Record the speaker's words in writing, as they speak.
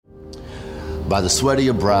By the sweat of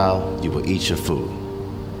your brow, you will eat your food.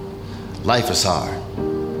 Life is hard.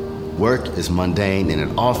 Work is mundane and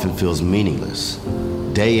it often feels meaningless.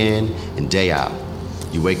 Day in and day out.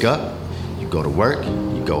 You wake up, you go to work,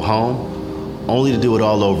 you go home, only to do it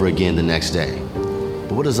all over again the next day.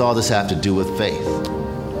 But what does all this have to do with faith?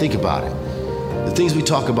 Think about it. The things we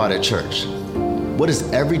talk about at church. What does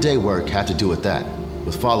everyday work have to do with that,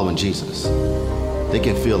 with following Jesus? They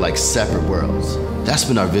can feel like separate worlds. That's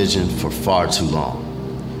been our vision for far too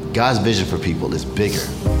long. God's vision for people is bigger,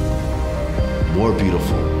 more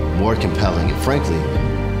beautiful, more compelling, and frankly,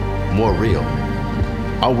 more real.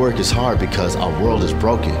 Our work is hard because our world is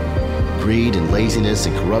broken. Greed and laziness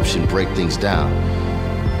and corruption break things down.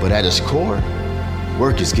 But at its core,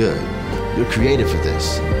 work is good. You're created for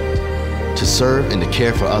this, to serve and to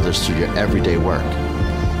care for others through your everyday work.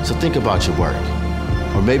 So think about your work,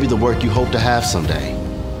 or maybe the work you hope to have someday.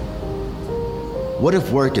 What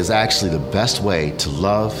if work is actually the best way to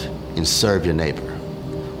love and serve your neighbor?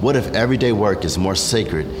 What if everyday work is more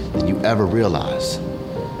sacred than you ever realized?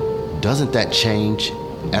 Doesn't that change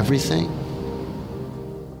everything?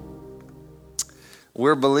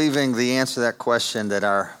 We're believing the answer to that question that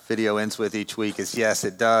our video ends with each week is yes,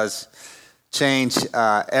 it does change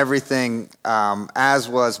everything. As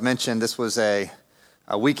was mentioned, this was a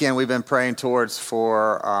weekend we've been praying towards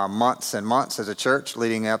for months and months as a church,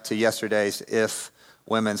 leading up to yesterday's IF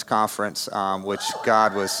Women's Conference, which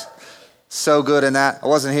God was so good in that. I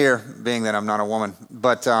wasn't here, being that I'm not a woman,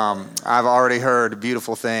 but I've already heard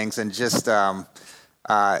beautiful things and just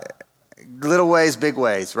little ways, big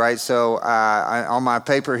ways, right? So on my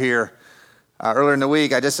paper here, earlier in the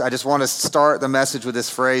week, I just want to start the message with this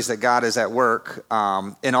phrase that God is at work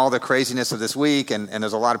in all the craziness of this week, and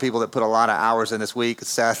there's a lot of people that put a lot of hours in this week.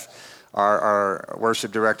 Seth, our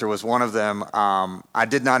worship director, was one of them. I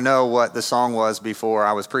did not know what the song was before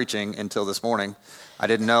I was preaching until this morning. I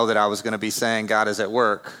didn't know that I was going to be saying God is at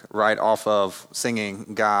work right off of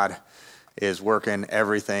singing God is working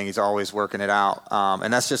everything. He's always working it out.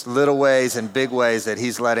 And that's just little ways and big ways that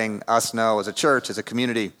he's letting us know as a church, as a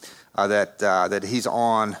community, that he's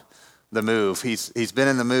on the move. He's been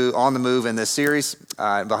on the move in this series.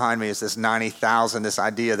 Behind me is this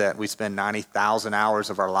idea that we spend 90,000 hours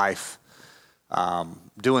of our life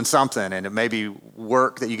doing something, and it may be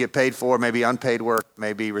work that you get paid for, maybe unpaid work,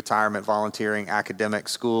 maybe retirement, volunteering, academic,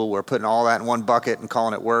 school. We're putting all that in one bucket and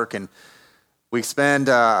calling it work, and we spend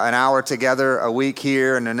an hour together a week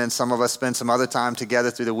here, and then some of us spend some other time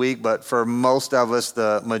together through the week, but for most of us,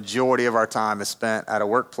 the majority of our time is spent at a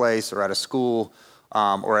workplace or at a school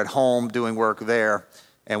or at home doing work there.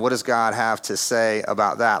 And what does God have to say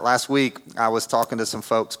about that? Last week, I was talking to some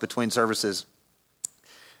folks between services,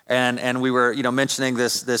 and we were mentioning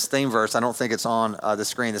this theme verse. I don't think it's on the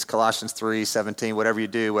screen, this Colossians 3:17, whatever you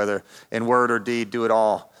do, whether in word or deed, do it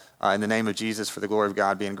all in the name of Jesus for the glory of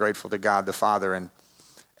God, being grateful to God the Father.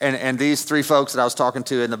 And these three folks that I was talking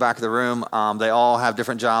to in the back of the room, they all have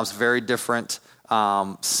different jobs, very different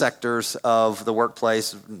sectors of the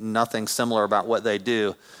workplace, nothing similar about what they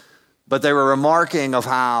do. But they were remarking of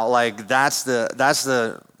how that's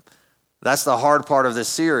the hard part of this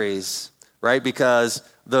series, right? Because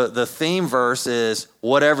the theme verse is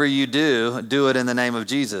whatever you do it in the name of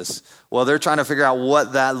Jesus. Well, they're trying to figure out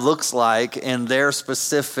what that looks like in their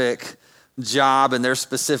specific job and their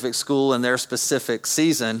specific school and their specific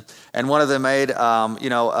season. And one of them made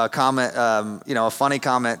a comment, a funny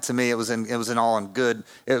comment to me. It was in all in good.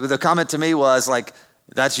 The comment to me was like,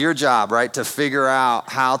 that's your job, right? To figure out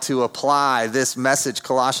how to apply this message,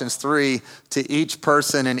 Colossians 3, to each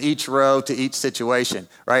person in each row, to each situation,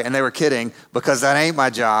 right? And they were kidding, because that ain't my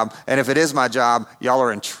job. And if it is my job, y'all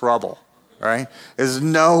are in trouble, right? There's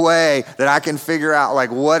no way that I can figure out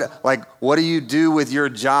what do you do with your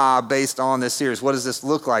job based on this series? What does this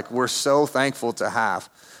look like? We're so thankful to have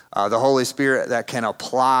the Holy Spirit that can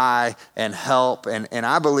apply and help, and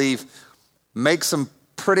I believe make some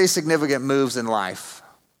pretty significant moves in life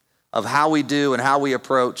of how we do and how we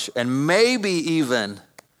approach, and maybe even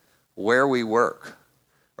where we work,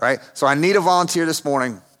 right? So I need a volunteer this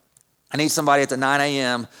morning. I need somebody at the 9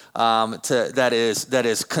 a.m. That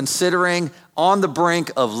is considering on the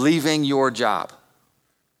brink of leaving your job.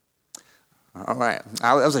 All right,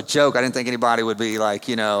 that was a joke. I didn't think anybody would be like,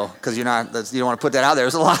 because you don't want to put that out there.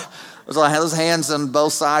 There's a lot of those hands on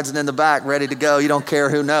both sides and in the back ready to go. You don't care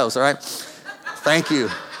who knows, all right? Thank you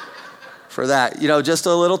for that. Just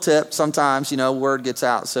a little tip. Sometimes, word gets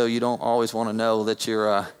out, so you don't always want to know that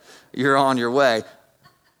you're on your way.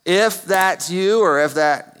 If that's you, or if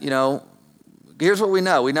that, here's what we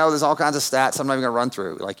know. We know there's all kinds of stats I'm not even going to run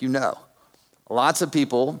through. Lots of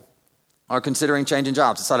people are considering changing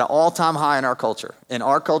jobs. It's at an all-time high in our culture. In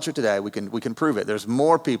our culture today, we can prove it. There's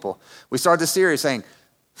more people. We started this series saying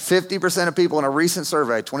 50% of people in a recent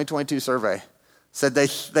survey, 2022 survey, said they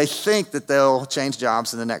think that they'll change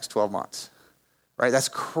jobs in the next 12 months. Right? That's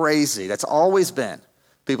crazy. That's always been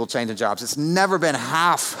people changing jobs. It's never been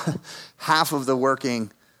half of the working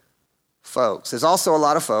folks. There's also a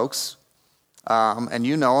lot of folks, and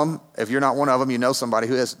you know them. If you're not one of them, you know somebody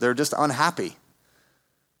who is. They're just unhappy.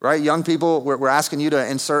 Right? Young people, we're asking you to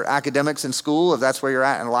insert academics in school if that's where you're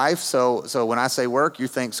at in life. So when I say work, you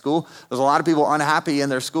think school. There's a lot of people unhappy in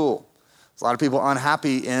their school. There's a lot of people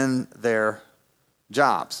unhappy in their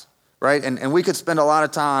jobs, right? And we could spend a lot of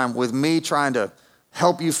time with me trying to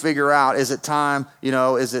help you figure out, is it time,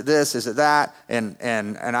 is it this, is it that? And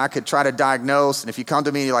I could try to diagnose. And if you come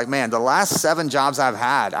to me and you're like, man, the last 7 jobs I've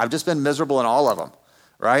had, I've just been miserable in all of them,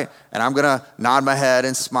 right? And I'm going to nod my head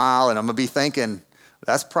and smile, and I'm going to be thinking,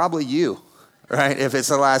 that's probably you, right? If it's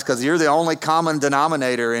the last, because you're the only common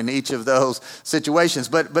denominator in each of those situations.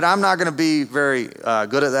 But I'm not going to be very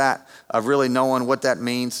good at that, of really knowing what that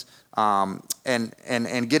means, and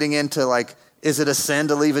getting into like, is it a sin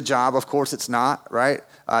to leave a job? Of course it's not, right?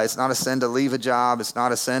 It's not a sin to leave a job. It's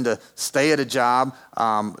not a sin to stay at a job.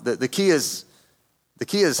 The key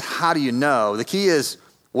is how do you know? The key is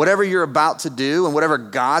whatever you're about to do and whatever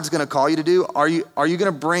God's going to call you to do, are you going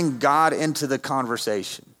to bring God into the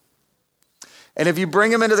conversation? And if you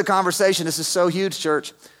bring him into the conversation, this is so huge,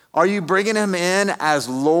 church. Are you bringing him in as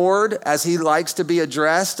Lord, as he likes to be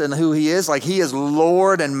addressed and who he is, like he is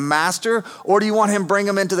Lord and Master? Or do you want him bring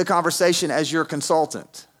him into the conversation as your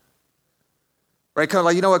consultant? Right? Kind of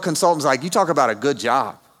like, you know what consultants like? You talk about a good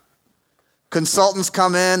job. Consultants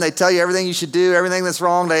come in, they tell you everything you should do, everything that's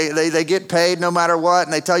wrong. They get paid no matter what,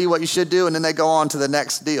 and they tell you what you should do, and then they go on to the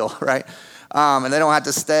next deal, right? And they don't have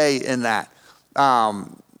to stay in that.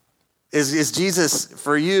 Is Jesus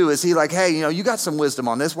for you? Is he like, hey, you got some wisdom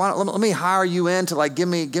on this? Why don't, let me hire you in to like give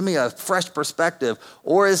me a fresh perspective?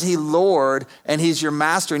 Or is he Lord and he's your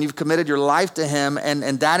master and you've committed your life to him,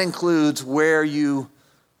 and that includes where you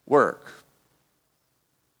work?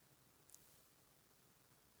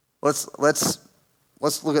 Let's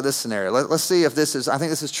look at this scenario. Let's see if this is, I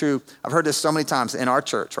think this is true. I've heard this so many times in our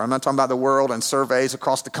church. Right? I'm not talking about the world and surveys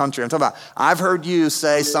across the country. I'm talking about, I've heard you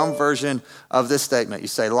say some version of this statement. You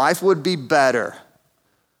say, life would be better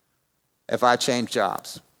if I changed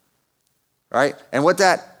jobs. Right? And what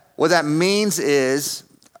that means is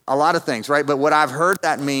a lot of things, right? But what I've heard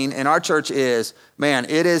that mean in our church is, man,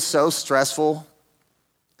 it is so stressful.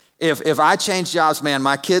 If I changed jobs, man,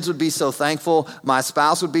 my kids would be so thankful. My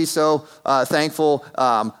spouse would be so thankful.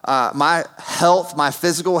 My health, my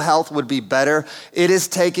physical health would be better. It is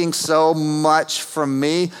taking so much from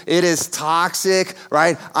me. It is toxic,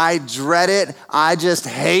 right? I dread it. I just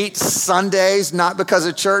hate Sundays, not because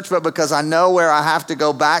of church, but because I know where I have to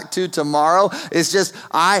go back to tomorrow. It's just,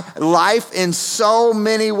 life in so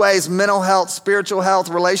many ways, mental health, spiritual health,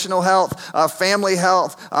 relational health, family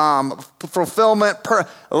health, fulfillment,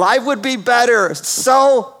 life would be better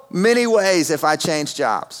so many ways if I changed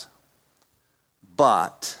jobs.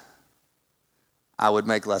 But I would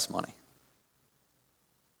make less money.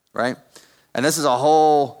 Right? And this is a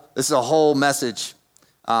whole message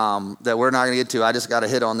that we're not going to get to. I just got to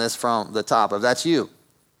hit on this from the top. If that's you,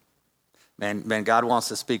 man, God wants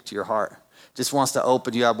to speak to your heart. Just wants to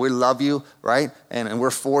open you up. We love you, right? And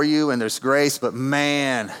we're for you, and there's grace, but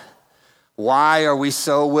man, why are we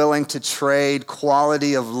so willing to trade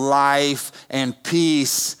quality of life and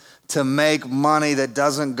peace to make money that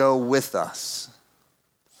doesn't go with us?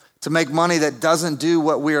 To make money that doesn't do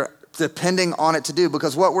what we're depending on it to do?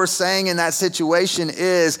 Because what we're saying in that situation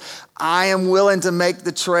is, I am willing to make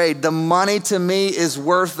the trade. The money to me is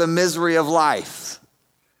worth the misery of life.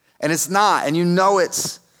 And it's not, and you know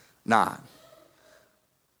it's not.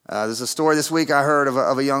 There's a story this week I heard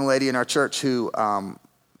of a young lady in our church who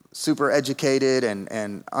super educated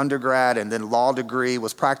and undergrad and then law degree,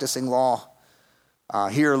 was practicing law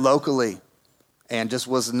here locally, and just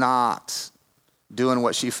was not doing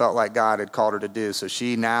what she felt like God had called her to do. So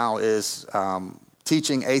she now is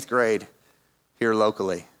teaching 8th grade here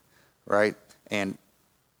locally, right? And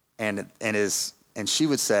she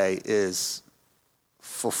would say is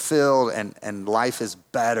fulfilled and life is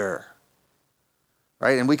better.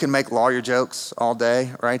 Right? And we can make lawyer jokes all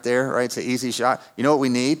day right there, right? It's an easy shot. You know what we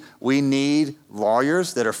need? We need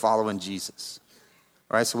lawyers that are following Jesus,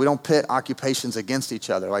 right? So we don't pit occupations against each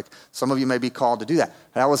other. Like some of you may be called to do that.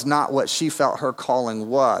 That was not what she felt her calling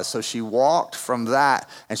was. So she walked from that,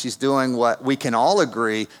 and she's doing what we can all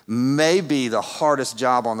agree may be the hardest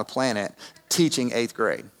job on the planet, teaching 8th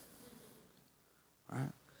grade. Right?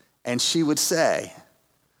 And she would say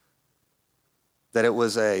that it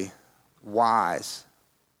was a wise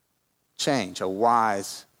change, a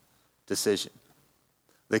wise decision.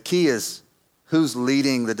 The key is who's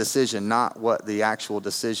leading the decision, not what the actual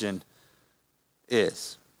decision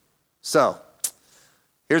is. So,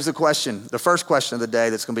 here's the question, the first question of the day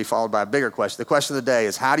that's going to be followed by a bigger question. The question of the day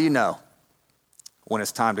is, how do you know when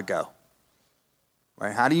it's time to go?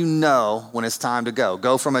 Right? How do you know when it's time to go?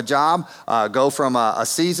 Go from a job, go from a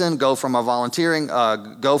season, go from a volunteering,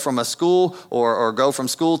 go from a school, or go from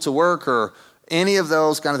school to work, or any of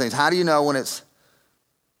those kind of things. How do you know when it's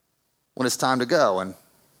time to go? And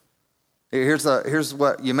here's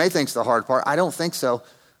what you may think is the hard part. I don't think so.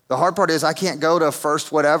 The hard part is I can't go to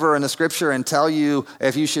first whatever in the scripture and tell you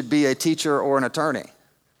if you should be a teacher or an attorney.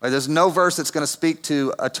 Like, there's no verse that's going to speak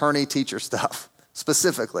to attorney-teacher stuff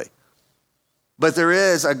specifically. But there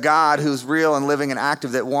is a God who's real and living and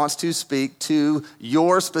active that wants to speak to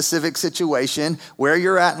your specific situation, where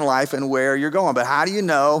you're at in life and where you're going. But how do you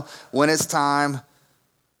know when it's time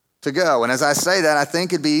to go? And as I say that, I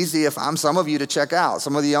think it'd be easy if I'm some of you to check out.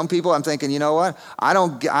 Some of the young people, I'm thinking, you know what?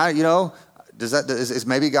 Is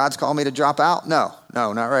maybe God's calling me to drop out? No,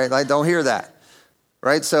 not right. I don't hear that.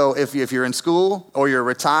 Right? So if you're in school, or you're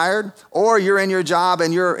retired, or you're in your job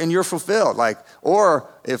and you're fulfilled, or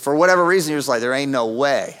if for whatever reason you're just like, there ain't no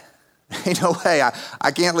way. Ain't no way. I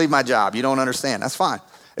can't leave my job. You don't understand. That's fine.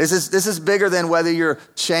 This is bigger than whether you're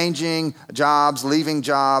changing jobs, leaving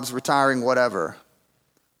jobs, retiring, whatever.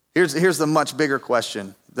 Here's the much bigger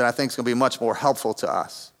question that I think is going to be much more helpful to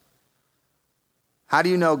us. How do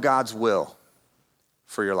you know God's will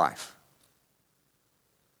for your life?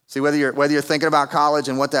 See, whether you're thinking about college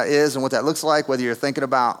and what that is and what that looks like, whether you're thinking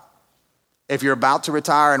about if you're about to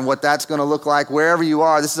retire and what that's going to look like, wherever you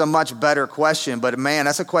are, this is a much better question. But man,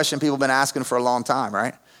 that's a question people have been asking for a long time,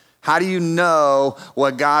 right? How do you know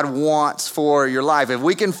what God wants for your life? If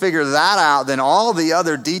we can figure that out, then all the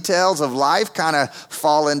other details of life kind of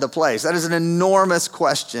fall into place. That is an enormous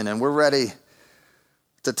question, and we're ready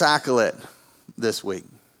to tackle it this week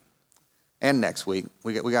and next week.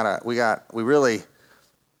 We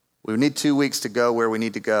need 2 weeks to go where we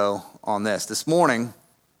need to go on this. This morning,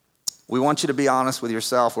 we want you to be honest with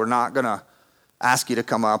yourself. We're not going to ask you to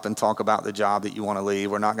come up and talk about the job that you want to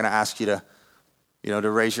leave. We're not going to ask you to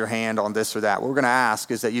raise your hand on this or that. What we're going to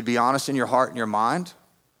ask is that you'd be honest in your heart and your mind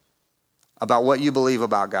about what you believe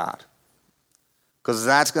about God, because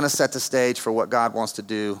that's going to set the stage for what God wants to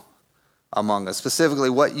do among us.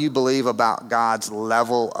 Specifically, what you believe about God's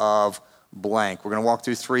level of blank. We're going to walk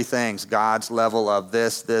through 3 things: God's level of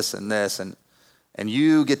this, this, and this. And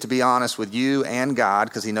you get to be honest with you and God,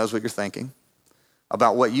 because he knows what you're thinking,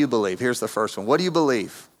 about what you believe. Here's the first one. What do you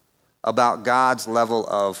believe about God's level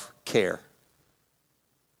of care?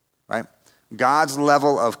 Right? God's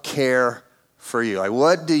level of care for you. Like,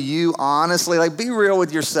 what do you honestly, be real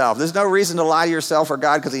with yourself. There's no reason to lie to yourself or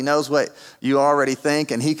God, because he knows what you already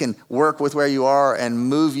think, and he can work with where you are and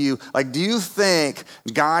move you. Do you think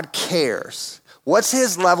God cares? What's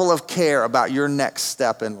his level of care about your next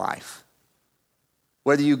step in life?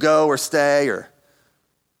 Whether you go or stay or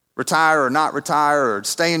retire or not retire or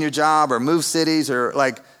stay in your job or move cities or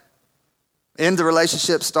end the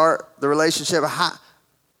relationship, start the relationship.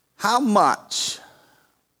 How much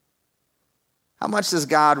does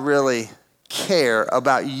God really care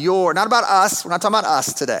about not about us? We're not talking about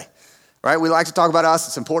us today, right? We like to talk about us.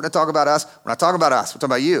 It's important to talk about us. We're not talking about us. We're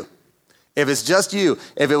talking about you. If it's just you,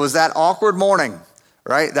 if it was that awkward morning,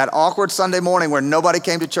 right? That awkward Sunday morning where nobody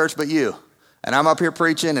came to church but you, and I'm up here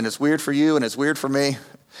preaching, and it's weird for you, and it's weird for me,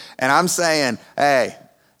 and I'm saying, hey,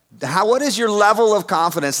 what is your level of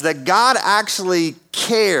confidence that God actually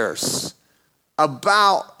cares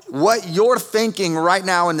about what you're thinking right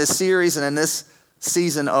now in this series and in this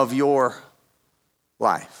season of your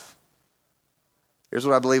life? Here's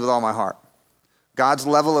what I believe with all my heart. God's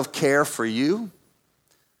level of care for you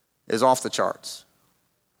is off the charts.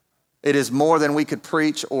 It is more than we could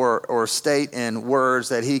preach or state in words,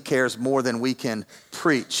 that he cares more than we can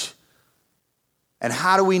preach. And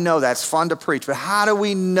how do we know that? It's fun to preach, but how do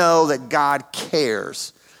we know that God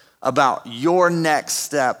cares about your next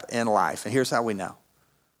step in life? And here's how we know.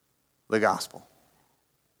 The gospel.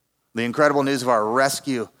 The incredible news of our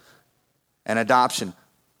rescue and adoption.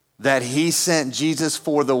 That he sent Jesus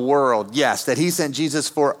for the world, yes. That he sent Jesus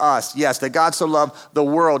for us, yes. That God so loved the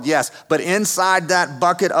world, yes. But inside that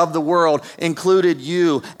bucket of the world included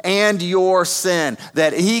you and your sin.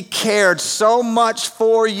 That he cared so much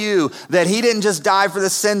for you that he didn't just die for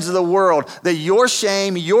the sins of the world. That your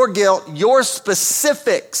shame, your guilt, your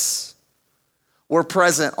specifics were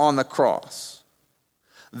present on the cross.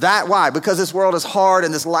 Why? Because this world is hard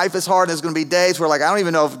and this life is hard and there's going to be days where I don't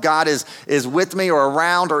even know if God is with me or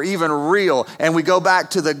around or even real. And we go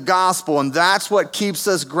back to the gospel, and that's what keeps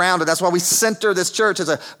us grounded. That's why we center this church as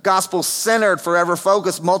a gospel-centered,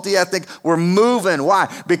 forever-focused, multi-ethnic. We're moving. Why?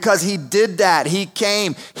 Because he did that. He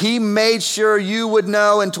came. He made sure you would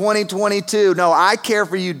know in 2022, no, I care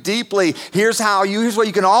for you deeply. Here's what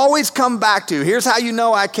you can always come back to. Here's how you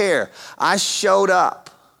know I care. I showed up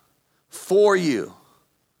for you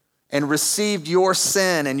and received your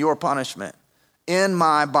sin and your punishment in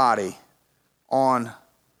my body on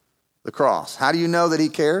the cross. How do you know that he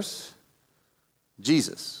cares?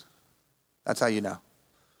 Jesus. That's how you know.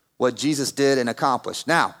 What Jesus did and accomplished.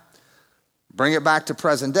 Now, bring it back to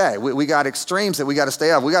present day. We got extremes that we got to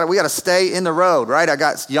stay off. We got to stay in the road, right? I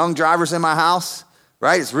got young drivers in my house,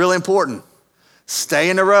 right? It's really important. Stay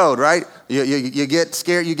in the road, right? You get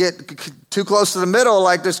scared, you get too close to the middle,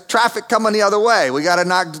 like there's traffic coming the other way. We got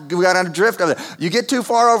to drift over there. You get too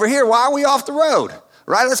far over here, why are we off the road?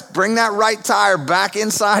 Right? Let's bring that right tire back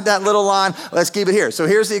inside that little line. Let's keep it here. So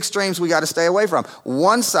here's the extremes we got to stay away from.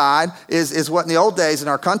 One side is what in the old days in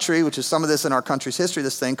our country, which is some of this in our country's history,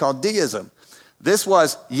 this thing called deism. This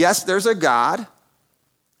was, yes, there's a God,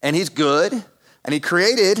 and he's good, and he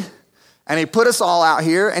created, and he put us all out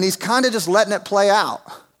here, and he's kind of just letting it play out,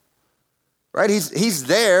 right? He's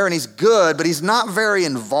there, and he's good, but he's not very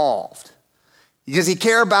involved. Does he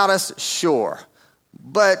care about us? Sure.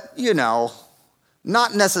 But,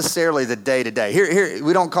 not necessarily the day-to-day. Here,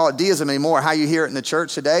 we don't call it deism anymore. How you hear it in the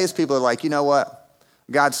church today is people are like, you know what?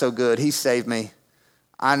 God's so good. He saved me.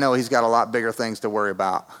 I know he's got a lot bigger things to worry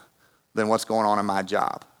about than what's going on in my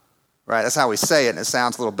job, right? That's how we say it, and it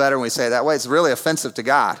sounds a little better when we say it that way. It's really offensive to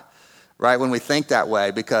God, right, when we think that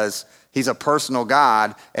way, because he's a personal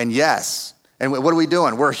God, and yes. And what are we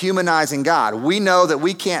doing? We're humanizing God. We know that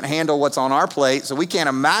we can't handle what's on our plate, so we can't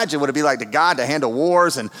imagine what it'd be like to God to handle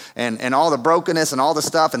wars and all the brokenness and all the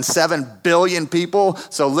stuff and 7 billion people.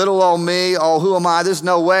 So little old me, who am I? There's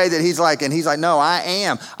no way that he's like, no, I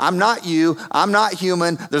am. I'm not you. I'm not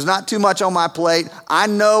human. There's not too much on my plate. I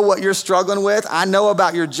know what you're struggling with. I know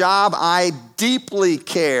about your job. I deeply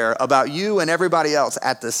care about you and everybody else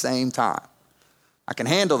at the same time. I can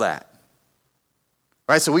handle that.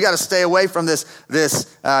 Right, so we got to stay away from this.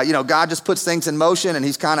 God just puts things in motion and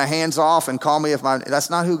he's kind of hands off and call me that's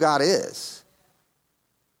not who God is.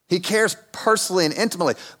 He cares personally and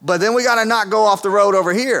intimately. But then we got to not go off the road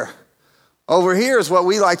over here. Over here is what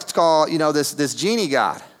we like to call, this genie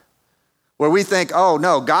God, where we think, oh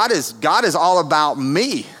no, God is all about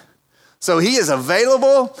me. So he is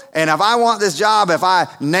available, and if I want this job, if I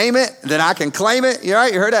name it, then I can claim it. You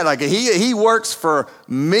right? You heard that? Like he works for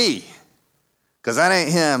me. Because that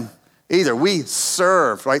ain't him either. We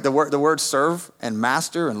serve, right? The word serve and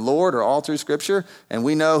master and Lord are all through Scripture, and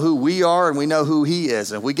we know who we are and we know who he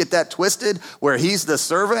is. And if we get that twisted where he's the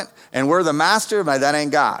servant and we're the master, that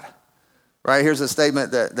ain't God. Right? Here's a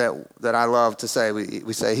statement that I love to say.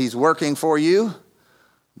 We say he's working for you,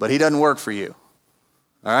 but he doesn't work for you.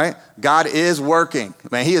 All right? God is working.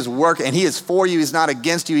 He is working, and he is for you. He's not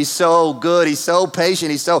against you. He's so good. He's so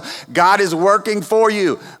patient. God is working for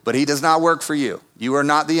you, but he does not work for you. You are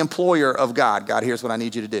not the employer of God. God, here's what I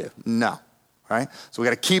need you to do. No. All right? So we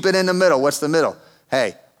got to keep it in the middle. What's the middle?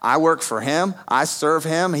 Hey, I work for him. I serve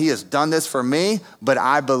him. He has done this for me, but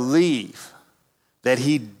I believe that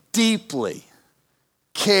he deeply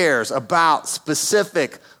cares about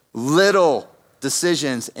specific little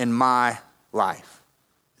decisions in my life.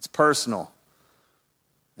 It's personal,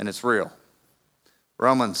 and it's real.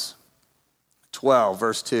 Romans 12,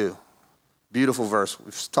 verse 2. Beautiful verse.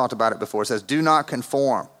 We've talked about it before. It says, do not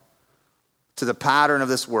conform to the pattern of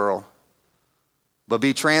this world, but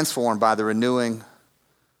be transformed by the renewing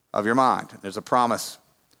of your mind. There's a promise,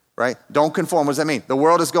 right? Don't conform. What does that mean? The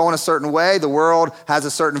world is going a certain way. The world has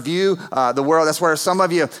a certain view. That's where some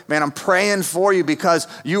of you, I'm praying for you because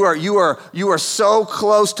you are so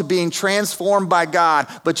close to being transformed by God,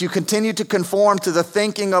 but you continue to conform to the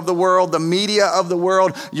thinking of the world, the media of the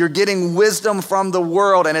world. You're getting wisdom from the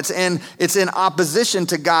world, and it's in opposition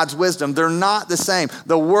to God's wisdom. They're not the same.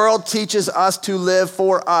 The world teaches us to live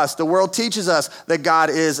for us. The world teaches us that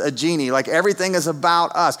God is a genie, like everything is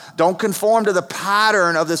about us. Don't conform to the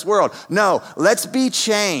pattern of this this world. No, let's be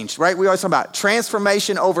changed, right? We always talk about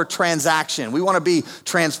transformation over transaction. We want to be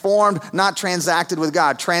transformed, not transacted with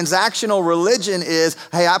God. Transactional religion is,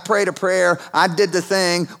 hey, I prayed a prayer, I did the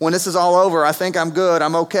thing. When this is all over, I think I'm good,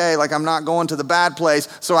 I'm okay, like I'm not going to the bad place.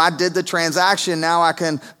 So I did the transaction. Now I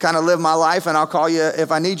can kind of live my life, and I'll call you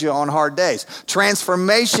if I need you on hard days.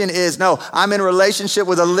 Transformation is, no, I'm in relationship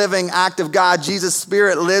with a living, active God. Jesus'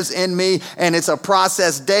 Spirit lives in me, and it's a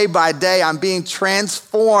process day by day. I'm being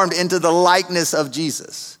transformed into the likeness of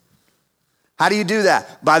Jesus. How do you do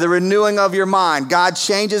that? By the renewing of your mind. God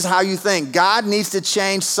changes how you think. God needs to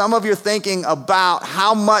change some of your thinking about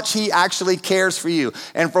how much he actually cares for you.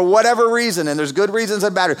 And for whatever reason, and there's good reasons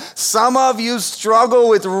and bad, some of you struggle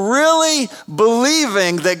with really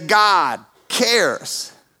believing that God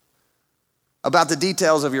cares about the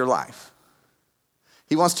details of your life.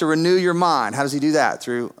 He wants to renew your mind. How does he do that?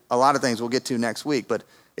 Through a lot of things we'll get to next week, but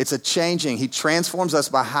it's a changing. He transforms us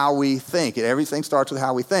by how we think. Everything starts with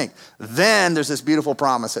how we think. Then there's this beautiful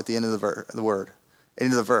promise at the end of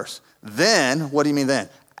end of the verse. Then, what do you mean then?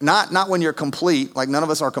 Not when you're complete, like none of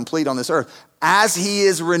us are complete on this earth. As he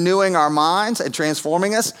is renewing our minds and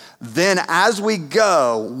transforming us, then as we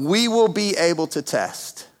go, we will be able to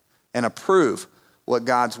test and approve what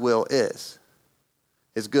God's will is.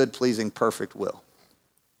 His good, pleasing, perfect will.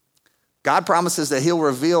 God promises that he'll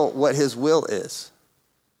reveal what his will is,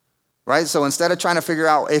 right? So instead of trying to figure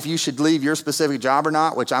out if you should leave your specific job or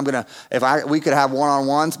not, which we could have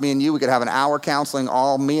one-on-ones, me and you, we could have an hour counseling,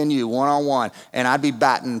 all me and you, one-on-one, and I'd be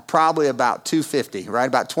batting probably about 250, right?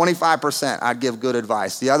 About 25% I'd give good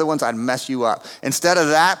advice. The other ones I'd mess you up. Instead of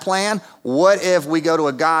that plan, what if we go to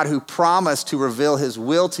a God who promised to reveal his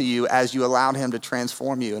will to you as you allowed him to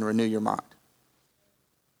transform you and renew your mind?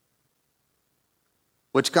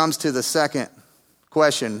 Which comes to the second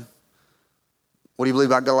question. What do you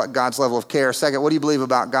believe about God's level of care? Second, what do you believe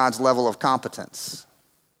about God's level of competence?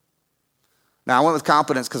 Now, I went with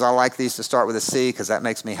competence because I like these to start with a C because that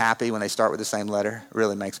makes me happy when they start with the same letter. It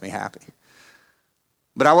really makes me happy.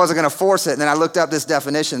 But I wasn't going to force it. And then I looked up this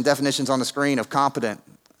definition. Definition's on the screen of competent.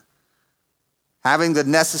 Having the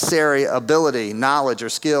necessary ability, knowledge, or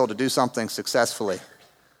skill to do something successfully.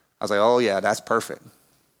 I was like, oh yeah, that's perfect.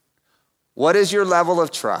 What is your level of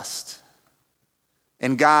trust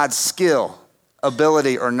in God's skill,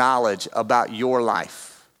 ability, or knowledge about your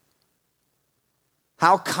life?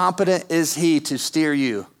 How competent is he to steer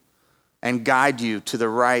you and guide you to the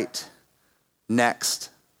right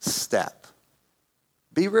next step?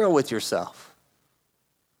 Be real with yourself.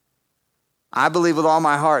 I believe with all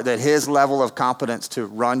my heart that his level of competence to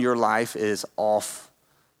run your life is off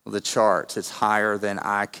the charts. It's higher than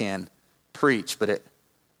I can preach, but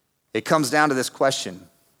it comes down to this question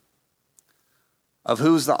of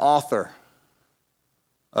who's the author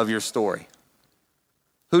of your story.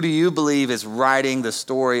 Who do you believe is writing the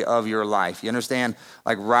story of your life? You understand?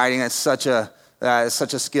 Like writing, it's such a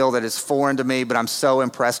skill that is foreign to me, but I'm so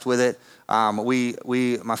impressed with it.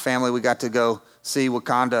 My family, we got to go see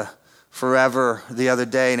Wakanda Forever the other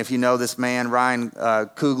day, and if you know this man, Ryan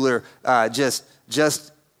Coogler,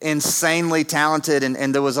 just insanely talented,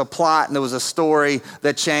 and there was a plot and there was a story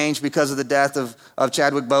that changed because of the death of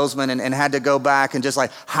Chadwick Boseman, and had to go back and just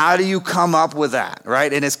like, how do you come up with that,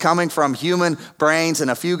 right? And it's coming from human brains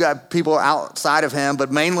and a few people outside of him,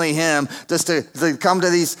 but mainly him, just to come to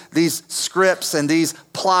these scripts and these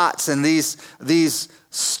plots and these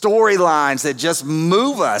storylines that just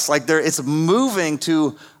move us, like it's moving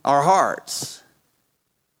to our hearts.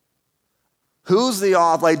 Who's the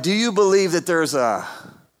author? Like, do you believe that there's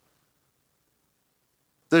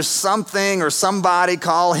something or somebody,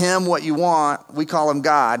 call him what you want, we call him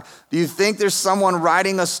God. Do you think there's someone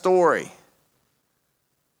writing a story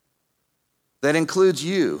that includes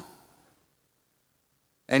you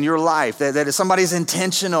and your life, that somebody's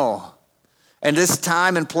intentional? And this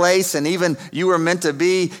time and place, and even you were meant to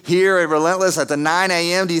be here at Relentless at the 9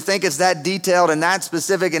 a.m. Do you think it's that detailed and that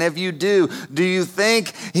specific? And if you do you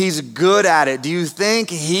think he's good at it? Do you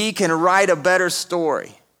think he can write a better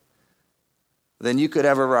story than you could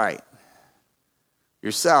ever write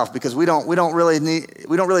yourself? Because we don't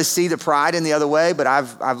really see the pride in the other way, but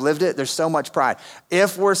I've lived it. There's so much pride.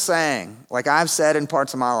 If we're saying, like I've said in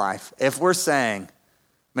parts of my life, if we're saying,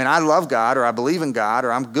 man, I love God, or I believe in God,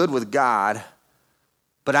 or I'm good with God,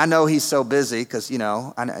 but I know he's so busy because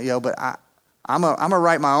but I'm gonna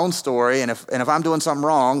write my own story, and if I'm doing something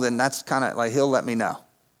wrong, then that's kind of like he'll let me know.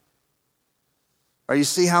 Or you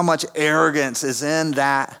see how much arrogance is in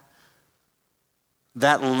that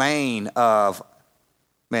lane of,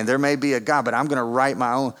 man, there may be a God, but I'm going to write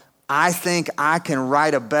my own. I think I can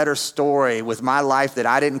write a better story with my life that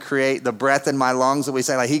I didn't create, the breath in my lungs that we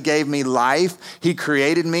say, like he gave me life, he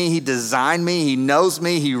created me, he designed me, he knows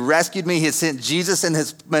me, he rescued me, he sent Jesus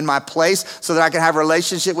in my place so that I can have a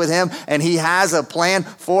relationship with him, and he has a plan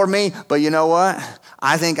for me. But you know what?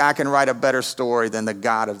 I think I can write a better story than the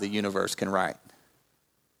God of the universe can write.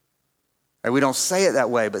 And we don't say it that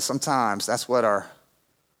way, but sometimes that's what our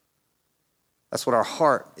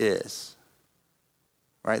heart is,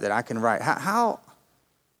 right? That I can write. How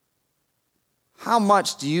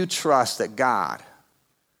much do you trust that God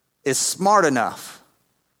is smart enough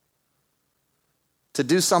to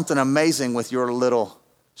do something amazing with your little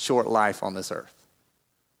short life on this earth?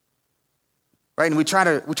 Right? And we try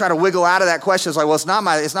to wiggle out of that question. It's like, well, it's not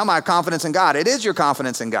my confidence in God. It is your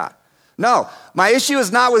confidence in God. No, my issue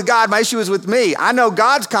is not with God. My issue is with me. I know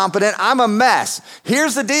God's competent. I'm a mess.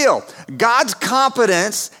 Here's the deal. God's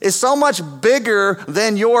competence is so much bigger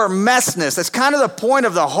than your messness. That's kind of the point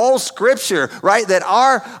of the whole scripture, right? That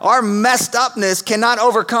our messed upness cannot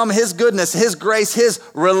overcome his goodness, his grace, his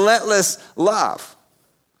relentless love.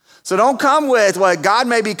 So don't come with, well, God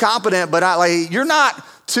may be competent, but you're not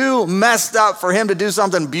too messed up for him to do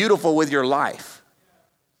something beautiful with your life.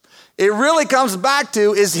 It really comes back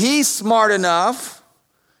to, is he smart enough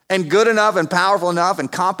and good enough and powerful enough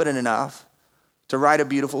and competent enough to write a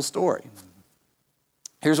beautiful story?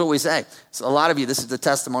 Here's what we say. So a lot of you, this is the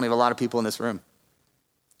testimony of a lot of people in this room.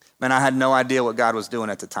 Man, I had no idea what God was doing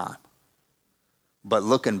at the time. But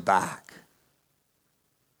looking back,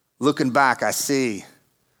 I see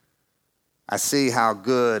how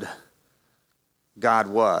good God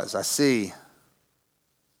was. I see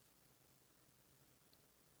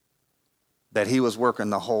that he was working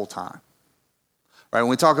the whole time. Right? When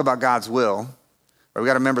we talk about God's will, right, we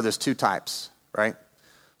got to remember there's two types, right?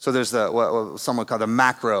 So there's what someone called the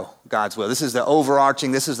macro God's will. This is the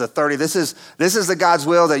overarching, this is the 30. This is the God's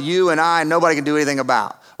will that you and I, nobody can do anything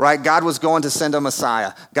about. Right? God was going to send a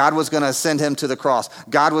Messiah. God was going to send him to the cross.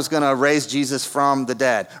 God was going to raise Jesus from the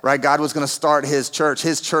dead. Right? God was going to start his church.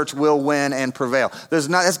 His church will win and prevail.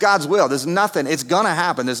 That's God's will. There's nothing. It's going to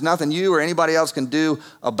happen. There's nothing you or anybody else can do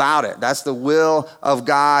about it. That's the will of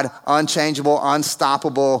God, unchangeable,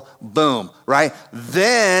 unstoppable, boom. Right?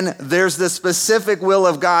 Then there's the specific will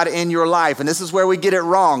of God in your life. And this is where we get it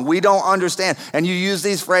wrong. We don't understand. And you use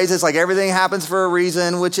these phrases like everything happens for a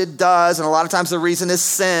reason, which it does. And a lot of times the reason is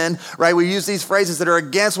sin, right? We use these phrases that are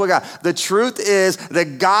against what God. The truth is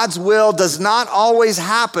that God's will does not always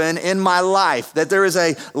happen in my life. That there is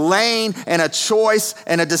a lane and a choice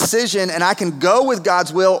and a decision, and I can go with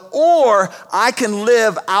God's will or I can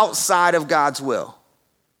live outside of God's will.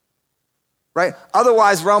 Right?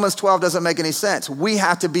 Otherwise, Romans 12 doesn't make any sense. We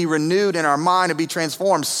have to be renewed in our mind and be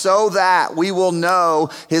transformed so that we will know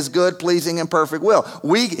his good, pleasing, and perfect will.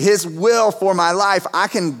 His will for my life, I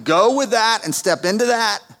can go with that and step into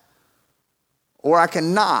that, or I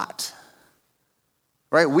cannot.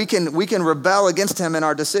 Right? We can rebel against him in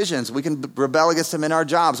our decisions. We can rebel against him in our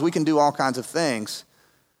jobs. We can do all kinds of things.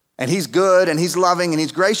 And he's good and he's loving and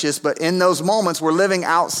he's gracious, but in those moments, we're living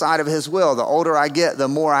outside of his will. The older I get, the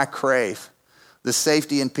more I crave the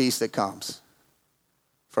safety and peace that comes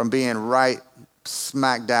from being right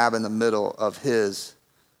smack dab in the middle of his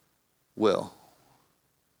will.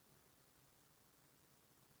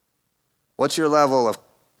 What's your level of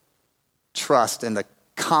trust in the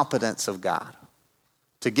competence of God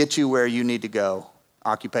to get you where you need to go,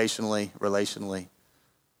 occupationally, relationally,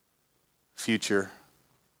 future?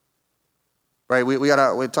 Right? We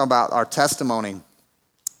talk about our testimony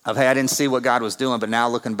of, hey, I didn't see what God was doing, but now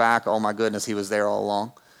looking back, oh my goodness, he was there all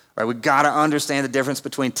along. Right? We got to understand the difference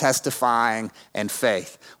between testifying and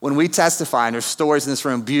faith. When we testify, and there's stories in this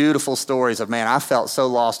room, beautiful stories of, man, I felt so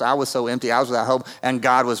lost. I was so empty. I was without hope, and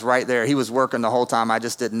God was right there. He was working the whole time. I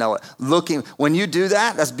just didn't know it. When you do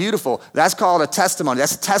that, that's beautiful. That's called a testimony.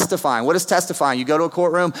 That's testifying. What is testifying? You go to a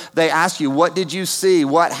courtroom, they ask you, what did you see?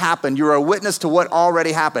 What happened? You're a witness to what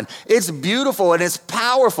already happened. It's beautiful and it's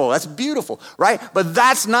powerful. That's beautiful, right? But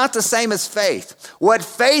that's not the same as faith. What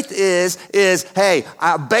faith is hey,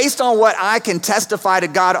 based on what I can testify to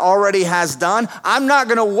God already has done, I'm not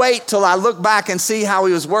going to wait till I look back and see how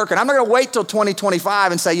he was working. I'm not going to wait till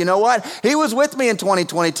 2025 and say, you know what? He was with me in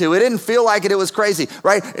 2022. It didn't feel like it. It was crazy,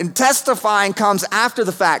 right? And testifying comes after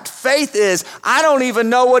the fact. Faith is, I don't even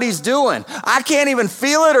know what he's doing. I can't even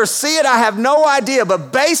feel it or see it. I have no idea.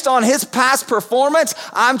 But based on his past performance,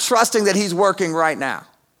 I'm trusting that he's working right now.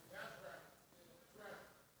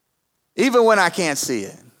 Even when I can't see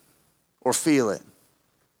it or feel it.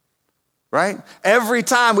 right? Every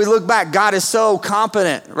time we look back, God is so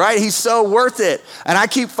competent, right? He's so worth it. And I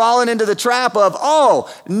keep falling into the trap of,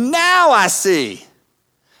 oh, now I see.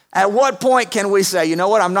 At what point can we say, you know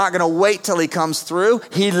what, I'm not going to wait till he comes through.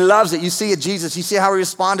 He loves it. You see it, Jesus. You see how he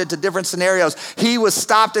responded to different scenarios. He was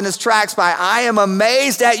stopped in his tracks by, I am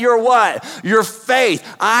amazed at your what? Your faith.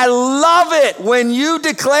 I love it when you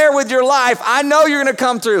declare with your life, I know you're going to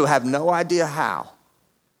come through. Have no idea how.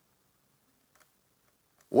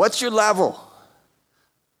 What's your level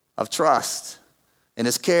of trust in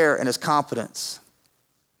his care and his competence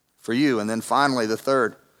for you? And then finally, the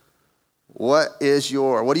third. What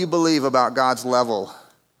do you believe about God's level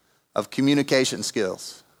of communication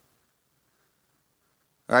skills?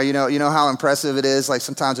 All right, you know how impressive it is? Like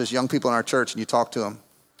sometimes there's young people in our church and you talk to them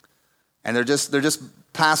and they're just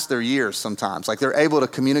past their years sometimes. Like they're able to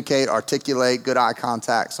communicate, articulate, good eye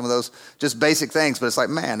contact, some of those just basic things. But it's like,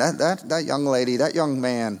 man, that young lady, that young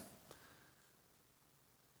man.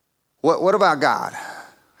 What about God?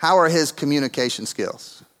 How are his communication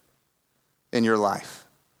skills in your life?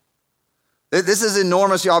 This is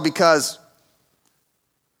enormous, y'all, because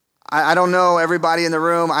I don't know everybody in the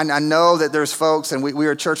room. I know that there's folks, and we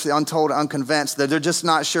are a church, the untold, unconvinced, that they're just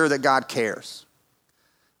not sure that God cares.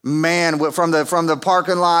 Man, from the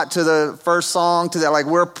parking lot to the first song to that, like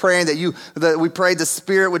we're praying that we prayed the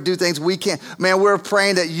Spirit would do things we can't. Man, we're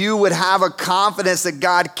praying that you would have a confidence that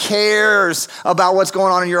God cares about what's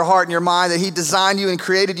going on in your heart and your mind, that he designed you and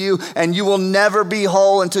created you, and you will never be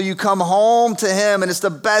whole until you come home to him, and it's the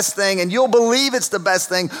best thing, and you'll believe it's the best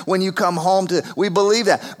thing when you come home to. We believe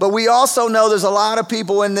that. But we also know there's a lot of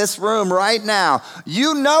people in this room right now.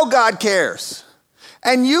 You know God cares.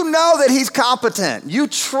 And you know that he's competent. You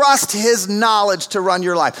trust his knowledge to run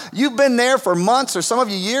your life. You've been there for months, or some of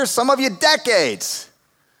you years, some of you decades.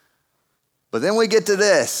 But then we get to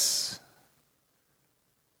this,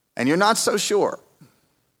 and you're not so sure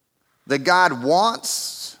that God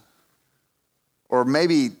wants, or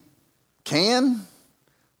maybe can,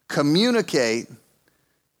 communicate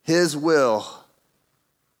his will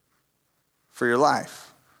for your life.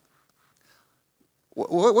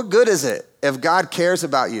 What good is it if God cares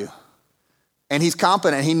about you and he's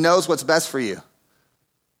competent, he knows what's best for you?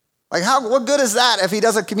 Like what good is that if he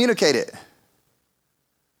doesn't communicate it?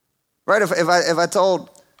 Right? If I told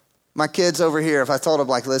my kids over here, if I told them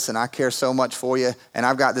like, listen, I care so much for you and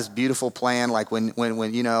I've got this beautiful plan, like when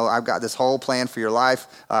you know, I've got this whole plan for your life.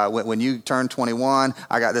 When you turn 21,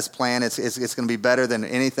 I got this plan. It's going to be better than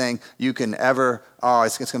anything you can ever,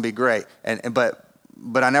 it's going to be great.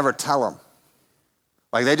 But I never tell them.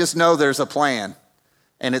 Like they just know there's a plan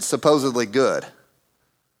and it's supposedly good,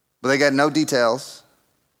 but they got no details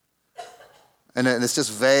and it's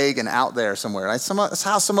just vague and out there somewhere. That's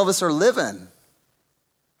how some of us are living.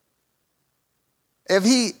 If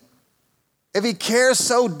he cares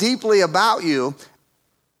so deeply about you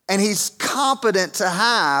and he's competent to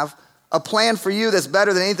have a plan for you that's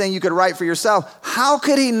better than anything you could write for yourself, how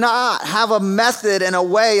could he not have a method and a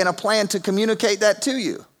way and a plan to communicate that to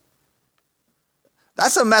you?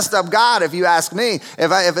 That's a messed up God, if you ask me.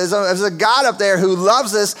 If there's a God up there who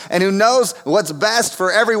loves us and who knows what's best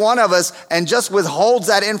for every one of us and just withholds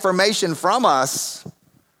that information from us,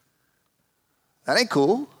 that ain't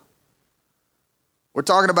cool. We're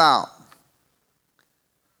talking about,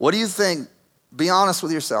 what do you think? Be honest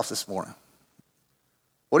with yourself this morning.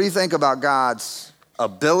 What do you think about God's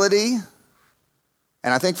ability?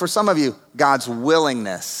 And I think for some of you, God's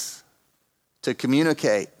willingness to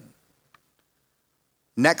communicate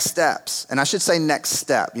next steps. And I should say next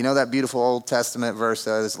step. You know that beautiful Old Testament verse,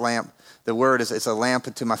 this lamp, the word is, it's a lamp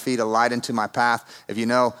unto my feet, a light unto my path. If you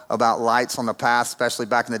know about lights on the path, especially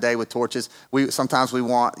back in the day with torches, sometimes we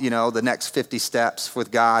want, the next 50 steps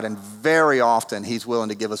with God. And very often he's willing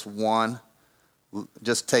to give us one.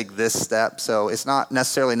 Just take this step. So it's not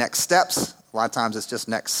necessarily next steps. A lot of times it's just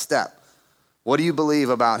next step. What do you believe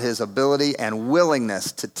about his ability and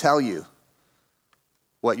willingness to tell you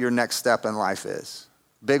what your next step in life is?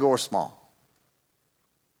 Big or small.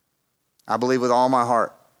 I believe with all my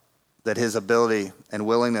heart that his ability and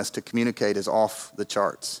willingness to communicate is off the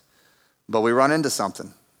charts. But we run into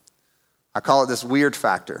something. I call it this weird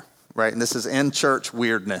factor, right? And this is in church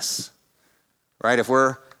weirdness, right?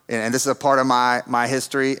 And this is a part of my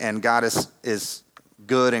history, and God is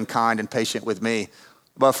good and kind and patient with me.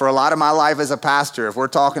 But for a lot of my life as a pastor, if we're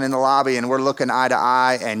talking in the lobby and we're looking eye to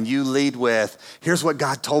eye and you lead with, here's what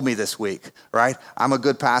God told me this week, right? I'm a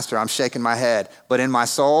good pastor. I'm shaking my head. But in my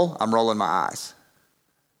soul, I'm rolling my eyes.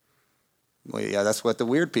 Well, yeah, that's what the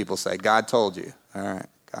weird people say. God told you. All right,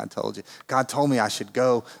 God told you. God told me I should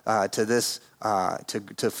go to this,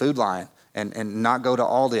 to Food Lion and not go to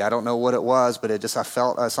Aldi. I don't know what it was, but I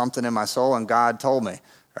felt something in my soul, and God told me,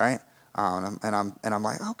 right? And I'm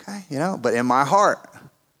like, okay, But in my heart,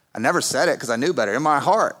 I never said it because I knew better. In my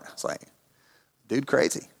heart, it's like, dude,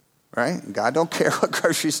 crazy, right? God don't care what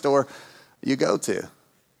grocery store you go to,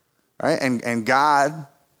 right? And God,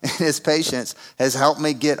 in his patience, has helped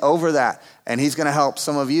me get over that. And he's going to help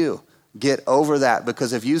some of you get over that,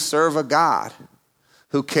 because if you serve a God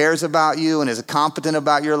who cares about you and is competent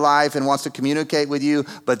about your life and wants to communicate with you,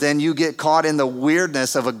 but then you get caught in the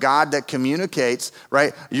weirdness of a God that communicates,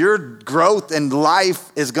 right? Your growth in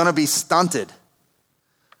life is going to be stunted,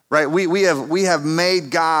 right? We have made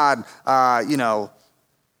God,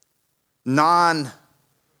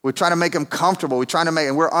 we try to make him comfortable.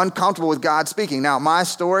 And we're uncomfortable with God speaking. Now, my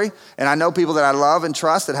story, and I know people that I love and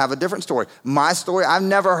trust that have a different story. My story, I've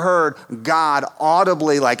never heard God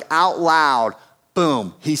audibly, like out loud,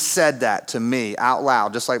 boom, he said that to me out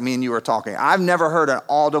loud, just like me and you were talking. I've never heard an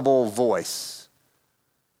audible voice.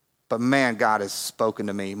 But man, God has spoken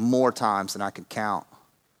to me more times than I could count,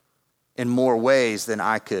 in more ways than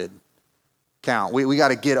I could count. We got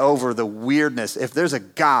to get over the weirdness. If there's a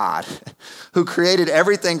God who created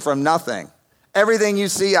everything from nothing, everything you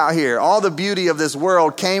see out here, all the beauty of this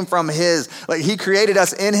world came from he created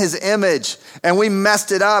us in his image, and we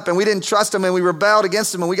messed it up, and we didn't trust him, and we rebelled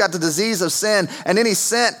against him, and we got the disease of sin, and then he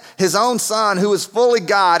sent his own son, who was fully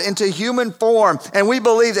God, into human form, and we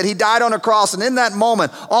believe that he died on a cross, and in that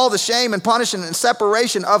moment, all the shame and punishment and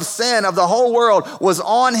separation of sin of the whole world was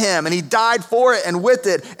on him, and he died for it and with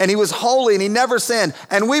it, and he was holy, and he never sinned,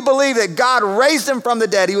 and we believe that God raised him from the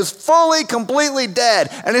dead. He was fully, completely dead,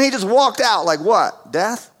 and then he just walked out like, what?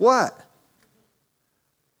 Death? What?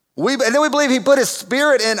 And then we believe he put his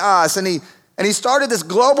spirit in us, and he started this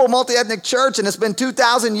global multi-ethnic church, and it's been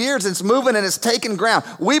 2,000 years, and it's moving, and it's taken ground.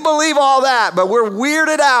 We believe all that, but we're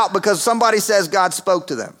weirded out because somebody says God spoke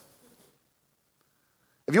to them.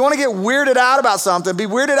 If you want to get weirded out about something, be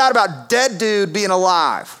weirded out about dead dude being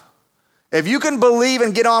alive. If you can believe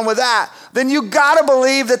and get on with that, then you got to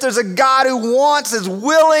believe that there's a God who is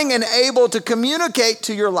willing and able to communicate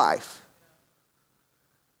to your life.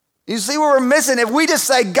 You see what we're missing? If we just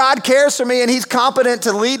say God cares for me and he's competent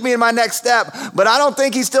to lead me in my next step, but I don't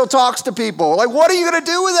think he still talks to people. Like, what are you going to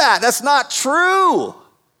do with that? That's not true.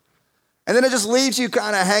 And then it just leaves you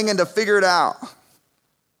kind of hanging to figure it out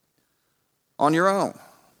on your own.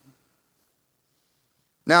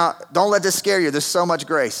 Now, don't let this scare you. There's so much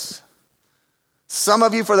grace. Some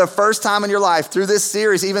of you, for the first time in your life, through this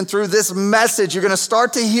series, even through this message, you're going to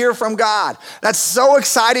start to hear from God. That's so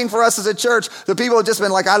exciting for us as a church. The people have just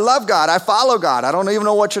been like, I love God. I follow God. I don't even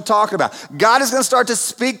know what you're talking about. God is going to start to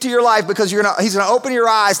speak to your life because he's going to open your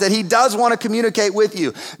eyes that he does want to communicate with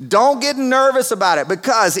you. Don't get nervous about it,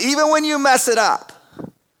 because even when you mess it up,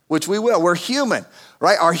 which we will, we're human,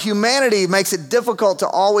 right? Our humanity makes it difficult to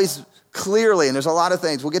always clearly, and there's a lot of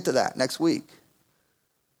things. We'll get to that next week.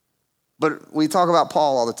 But we talk about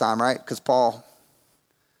Paul all the time, right? Because Paul,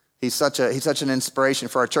 he's such an inspiration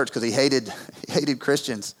for our church because he hated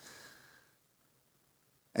Christians.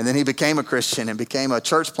 And then he became a Christian and became a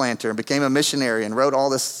church planter and became a missionary and wrote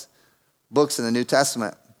all these books in the New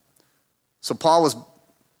Testament. So Paul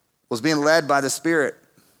was being led by the Spirit,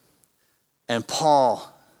 and Paul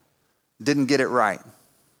didn't get it right.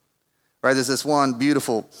 Right? There's this one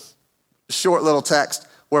beautiful short little text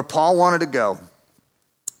where Paul wanted to go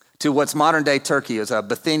to what's modern day Turkey. It's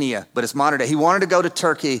Bithynia, but it's modern day. He wanted to go to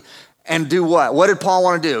Turkey and do what? What did Paul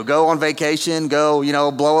want to do? Go on vacation, go,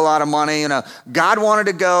 blow a lot of money. God wanted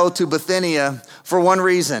to go to Bithynia for one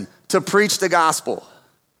reason, to preach the gospel.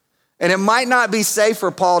 And it might not be safe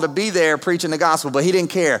for Paul to be there preaching the gospel, but he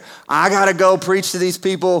didn't care. I got to go preach to these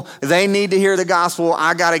people. They need to hear the gospel.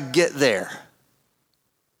 I got to get there.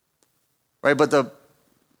 Right? But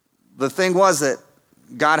the thing was that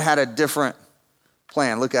God had a different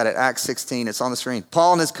plan. Look at it, Acts 16, it's on the screen.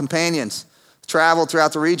 Paul and his companions traveled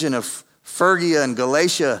throughout the region of Phrygia and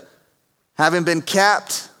Galatia, having been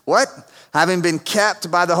kept by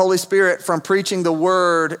the Holy Spirit from preaching the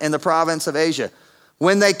word in the province of Asia.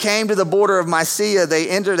 When they came to the border of Mysia, they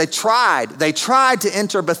tried to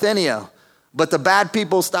enter Bithynia, but the bad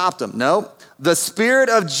people stopped them. No, the Spirit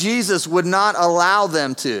of Jesus would not allow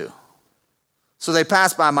them to. So they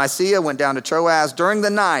passed by Mysia, went down to Troas. During the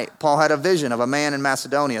night, Paul had a vision of a man in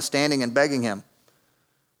Macedonia standing and begging him,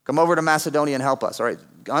 come over to Macedonia and help us. All right,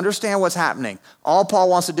 understand what's happening. All Paul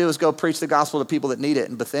wants to do is go preach the gospel to people that need it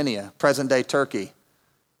in Bithynia, present-day Turkey.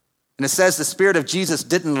 And it says the Spirit of Jesus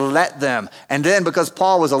didn't let them. And then because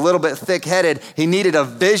Paul was a little bit thick-headed, he needed a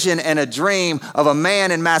vision and a dream of a man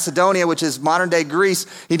in Macedonia, which is modern-day Greece.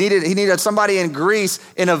 He needed somebody in Greece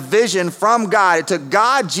in a vision from God. It took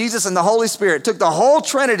God, Jesus, and the Holy Spirit. It took the whole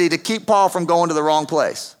Trinity to keep Paul from going to the wrong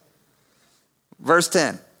place. Verse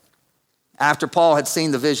 10, after Paul had seen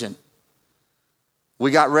the vision, we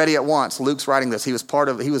got ready at once. Luke's writing this. He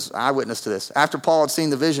was eyewitness to this. After Paul had seen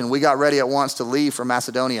the vision, we got ready at once to leave for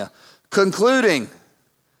Macedonia, concluding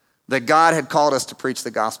that God had called us to preach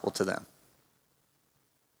the gospel to them.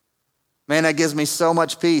 Man, that gives me so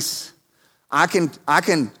much peace. I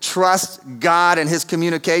can trust God and his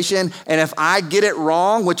communication, and if I get it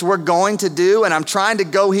wrong, which we're going to do, and I'm trying to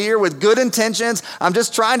go here with good intentions, I'm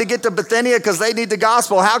just trying to get to Bithynia because they need the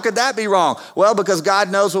gospel. How could that be wrong? Well, because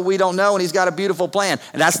God knows what we don't know, and he's got a beautiful plan,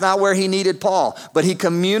 and that's not where he needed Paul, but he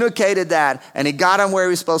communicated that, and he got him where he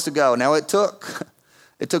was supposed to go. Now, it took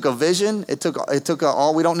a vision. It took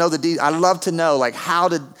all, we don't know the details. I love to know, like,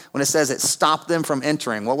 when it says it stopped them from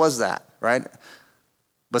entering, what was that, right?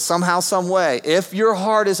 But somehow, some way, if your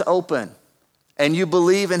heart is open and you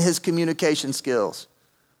believe in his communication skills,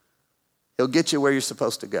 he'll get you where you're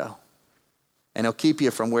supposed to go. And he'll keep you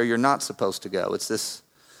from where you're not supposed to go. It's this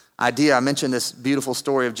idea. I mentioned this beautiful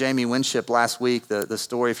story of Jamie Winship last week, the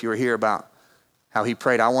story, if you were here, about how he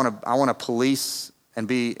prayed, I want to police and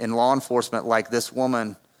be in law enforcement like this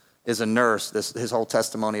woman is a nurse. His whole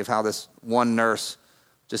testimony of how this one nurse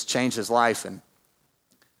just changed his life. And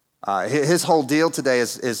his whole deal today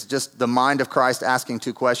is just the mind of Christ asking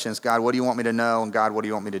two questions. God, what do you want me to know? And God, what do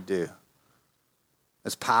you want me to do?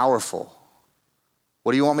 It's powerful.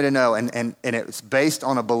 What do you want me to know? And it's based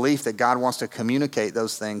on a belief that God wants to communicate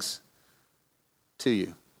those things to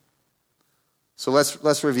you. So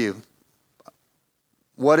let's review.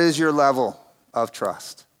 What is your level of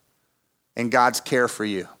trust in God's care for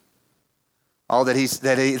you? Oh, that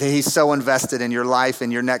he's so invested in your life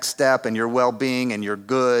and your next step and your well-being and your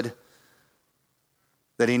good,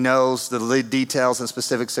 that he knows the details and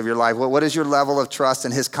specifics of your life. What is your level of trust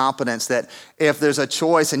in his competence, that if there's a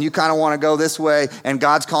choice and you kind of want to go this way and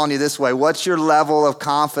God's calling you this way, what's your level of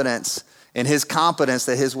confidence in his competence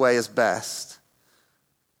that his way is best?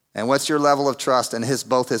 And what's your level of trust in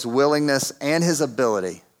both his willingness and his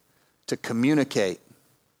ability to communicate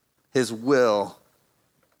his will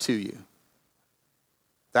to you?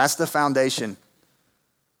 That's the foundation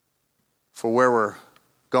for where we're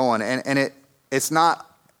going. And it's not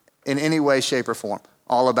in any way, shape, or form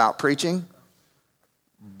all about preaching,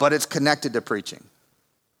 but it's connected to preaching.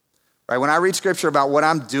 Right? When I read scripture about what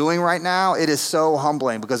I'm doing right now, it is so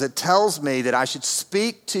humbling because it tells me that I should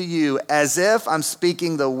speak to you as if I'm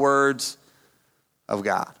speaking the words of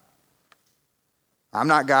God. I'm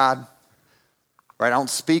not God. Right? I don't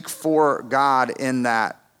speak for God in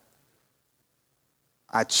that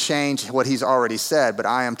I change what he's already said, but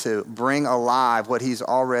I am to bring alive what he's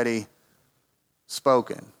already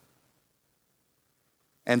spoken.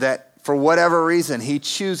 And that for whatever reason, he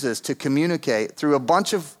chooses to communicate through a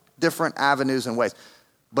bunch of different avenues and ways.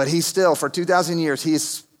 But he still, for 2,000 years,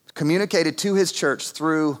 he's communicated to his church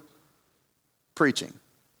through preaching.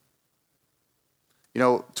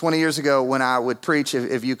 20 years ago when I would preach,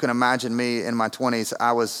 if you can imagine me in my 20s,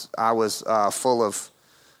 I was full of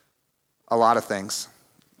a lot of things.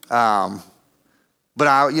 But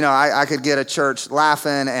I could get a church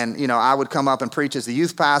laughing, and I would come up and preach as the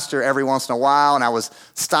youth pastor every once in a while, and I was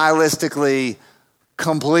stylistically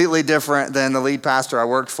completely different than the lead pastor I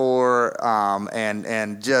worked for,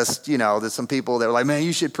 and just there's some people that were like, man,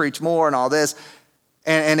 you should preach more and all this,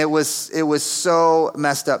 and it was so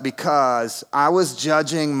messed up because I was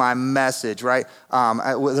judging my message, right?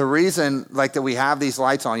 The reason that we have these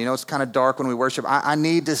lights on, it's kind of dark when we worship. I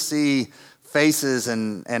need to see faces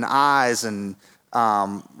and eyes and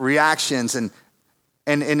reactions and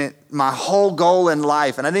my whole goal in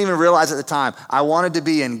life, and I didn't even realize at the time, I wanted to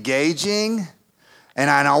be engaging and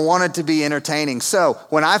I wanted to be entertaining. So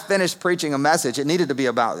when I finished preaching a message, it needed to be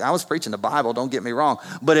I was preaching the Bible, don't get me wrong,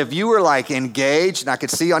 but if you were engaged and I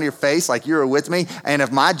could see on your face you were with me, and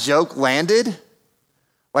if my joke landed,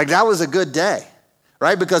 that was a good day.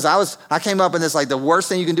 Right? Because I came up in this, the worst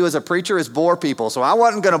thing you can do as a preacher is bore people. So I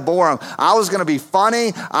wasn't going to bore them. I was going to be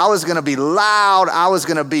funny. I was going to be loud. I was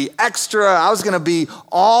going to be extra. I was going to be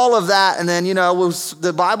all of that. And then,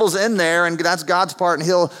 the Bible's in there and that's God's part and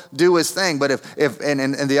he'll do his thing. But if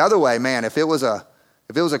the other way, man, if it was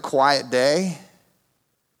a quiet day,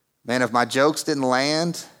 man, if my jokes didn't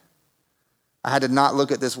land, I had to not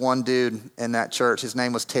look at this one dude in that church. His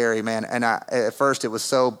name was Terry, man. And at first it was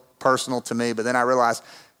so personal to me, but then I realized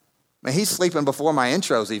Man, he's sleeping before my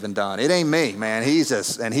intro's even done. It ain't me, man. He'd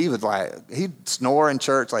snore in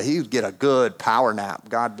church, like he'd get a good power nap.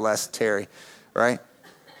 God bless Terry, right?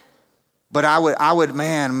 But I would,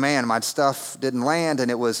 man, my stuff didn't land, and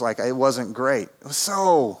it wasn't great. It's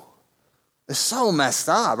so messed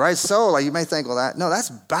up, right? So, like, you may think, well, that's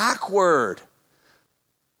backward.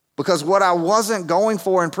 Because what I wasn't going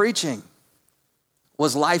for in preaching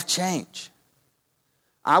was life change.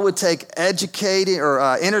 I would take educating or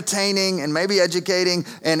entertaining and maybe educating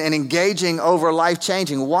and engaging over life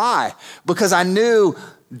changing. Why? Because I knew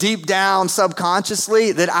deep down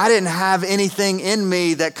subconsciously that I didn't have anything in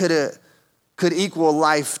me that could equal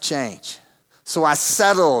life change. So I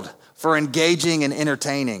settled for engaging and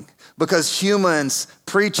entertaining because humans,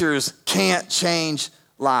 preachers, can't change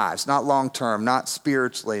lives, not long term, not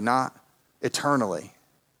spiritually, not eternally.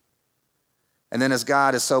 And then as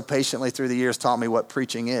God has so patiently through the years taught me what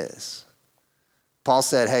preaching is, Paul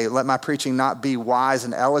said, hey, let my preaching not be wise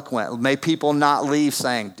and eloquent. May people not leave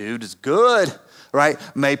saying, dude, it's good, right?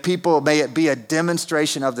 May it be a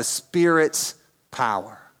demonstration of the Spirit's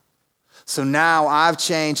power. So now I've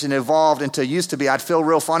changed and evolved into used to be. I'd feel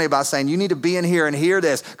real funny about saying, you need to be in here and hear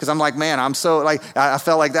this. Because I'm like, man, I felt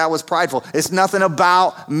like that was prideful. It's nothing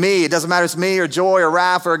about me. It doesn't matter if it's me or Joy or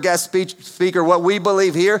Raph or a guest speaker. What we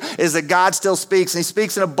believe here is that God still speaks. And he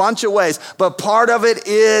speaks in a bunch of ways. But part of it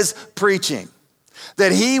is preaching.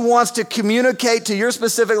 That he wants to communicate to your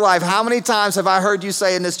specific life. How many times have I heard you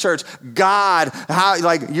say in this church, God,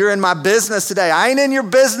 you're in my business today. I ain't in your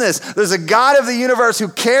business. There's a God of the universe who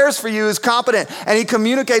cares for you, who's competent, and he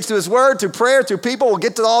communicates through his word, through prayer, through people. We'll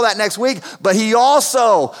get to all that next week. But he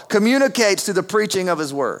also communicates through the preaching of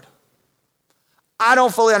his word. I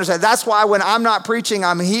don't fully understand. That's why when I'm not preaching,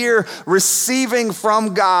 I'm here receiving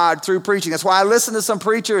from God through preaching. That's why I listen to some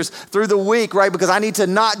preachers through the week, right? Because I need to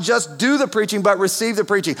not just do the preaching, but receive the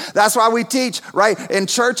preaching. That's why we teach, right? In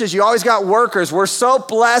churches, you always got workers. We're so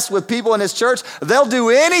blessed with people in this church. They'll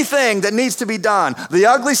do anything that needs to be done. The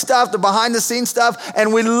ugly stuff, the behind the scenes stuff,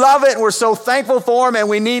 and we love it. And we're so thankful for them, and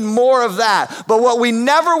we need more of that. But what we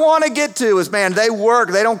never want to get to is, man, they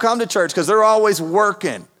work. They don't come to church because they're always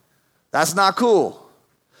working. That's not cool,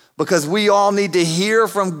 because we all need to hear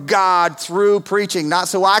from God through preaching, not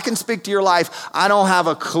so I can speak to your life. I don't have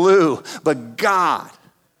a clue, but God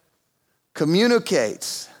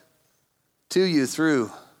communicates to you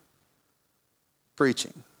through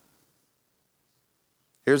preaching.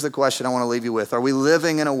 Here's the question I want to leave you with. Are we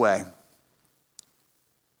living in a way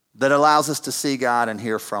that allows us to see God and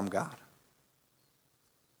hear from God?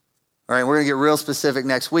 All right, we're going to get real specific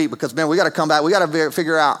next week because, man, we got to come back. We got to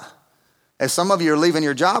figure out if some of you are leaving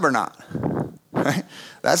your job or not, right?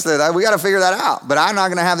 We got to figure that out. But I'm not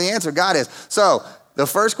going to have the answer. God is. So the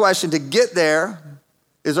first question to get there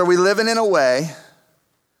is, are we living in a way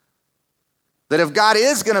that if God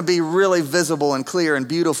is going to be really visible and clear and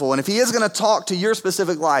beautiful, and if he is going to talk to your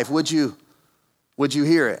specific life, would you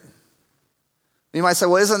hear it? You might say,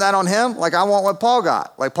 well, isn't that on him? Like, I want what Paul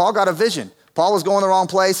got. Like, Paul got a vision. Paul was going the wrong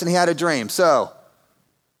place and he had a dream. So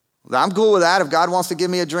I'm cool with that. If God wants to give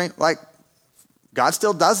me a dream, like, God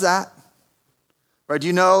still does that. Right? Do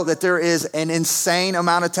you know that there is an insane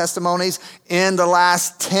amount of testimonies in the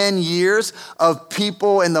last 10 years of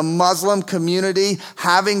people in the Muslim community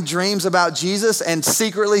having dreams about Jesus and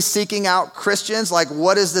secretly seeking out Christians? Like,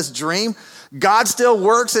 what is this dream? God still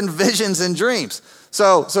works in visions and dreams.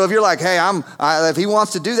 So if you're like, hey, if he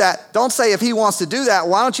wants to do that, don't say if he wants to do that.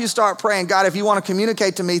 Why don't you start praying, God, if you want to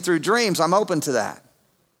communicate to me through dreams, I'm open to that.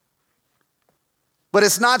 But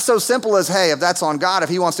it's not so simple as, hey, if that's on God, if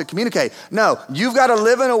he wants to communicate. No, you've got to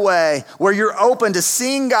live in a way where you're open to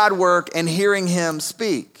seeing God work and hearing him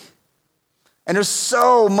speak. And there's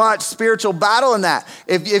so much spiritual battle in that.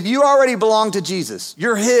 If you already belong to Jesus,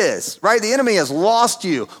 you're his, right? The enemy has lost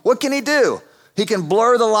you. What can he do? He can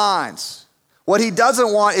blur the lines. What he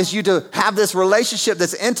doesn't want is you to have this relationship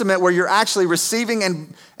that's intimate where you're actually receiving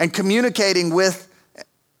and communicating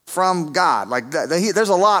from God. Like there's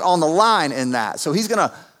a lot on the line in that. So he's going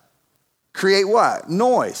to create what?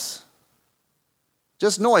 Noise.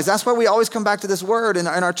 Just noise. That's why we always come back to this word in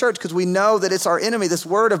our church, because we know that it's our enemy, this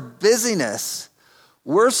word of busyness.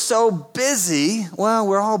 We're so busy. Well,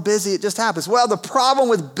 we're all busy. It just happens. Well, the problem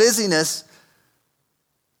with busyness,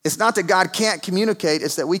 it's not that God can't communicate.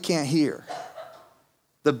 It's that we can't hear.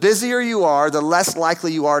 The busier you are, the less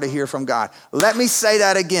likely you are to hear from God. Let me say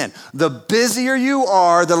that again. The busier you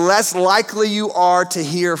are, the less likely you are to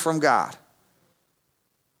hear from God.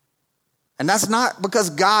 And that's not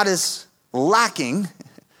because God is lacking.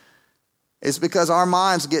 It's because our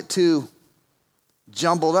minds get too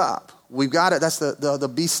jumbled up. We've got it. That's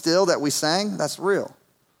the be still that we sang. That's real.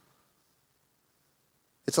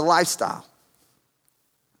 It's a lifestyle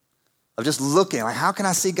of just looking, like, how can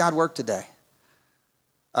I see God work today?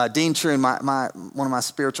 Dean Troon, one of my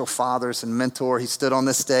spiritual fathers and mentor, he stood on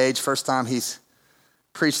this stage. First time he's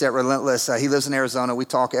preached at Relentless. He lives in Arizona. We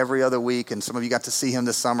talk every other week, and some of you got to see him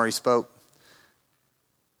this summer. He spoke,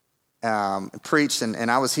 preached, and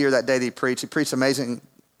I was here that day that he preached. He preached an amazing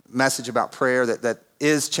message about prayer that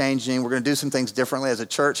is changing. We're going to do some things differently as a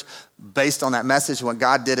church based on that message, what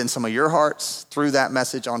God did in some of your hearts through that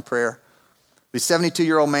message on prayer. He's a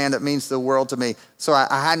 72-year-old man that means the world to me. So I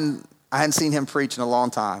hadn't seen him preach in a long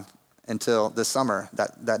time until this summer,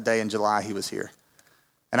 that day in July he was here.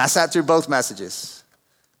 And I sat through both messages.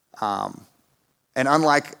 And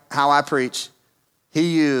unlike how I preach,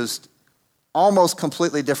 he used almost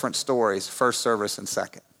completely different stories, first service and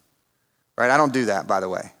second. Right? I don't do that, by the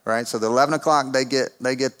way. Right? So the 11 o'clock, they get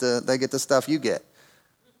the stuff you get.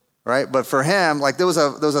 Right? But for him, like there was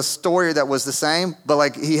a story that was the same, but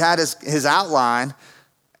like he had his outline,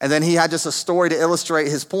 and then he had just a story to illustrate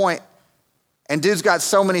his point. And dude's got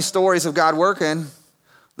so many stories of God working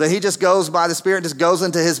that he just goes by the Spirit, just goes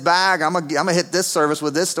into his bag. I'm gonna hit this service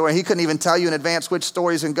with this story. He couldn't even tell you in advance which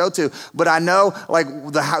story he's gonna go to. But I know like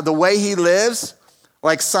the way he lives,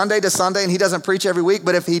 like Sunday to Sunday, and he doesn't preach every week,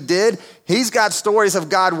 but if he did, he's got stories of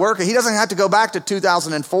God working. He doesn't have to go back to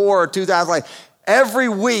 2004 or 2000. Like every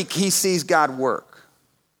week he sees God work.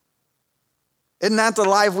 Isn't that the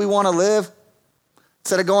life we want to live?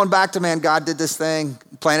 Instead of going back to, man, God did this thing,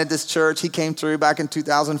 planted this church, he came through back in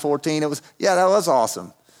 2014. That was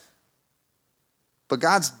awesome. But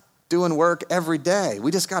God's doing work every day. We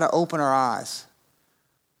just got to open our eyes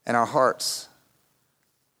and our hearts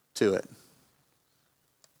to it.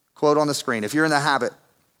 Quote on the screen: if you're in the habit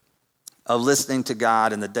of listening to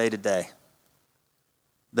God in the day-to-day,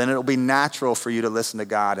 then it'll be natural for you to listen to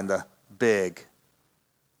God in the big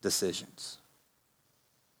decisions.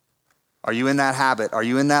 Are you in that habit? Are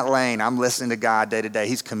you in that lane? I'm listening to God day to day.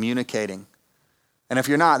 He's communicating. And if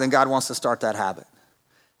you're not, then God wants to start that habit.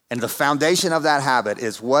 And the foundation of that habit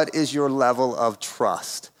is, what is your level of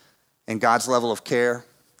trust in God's level of care,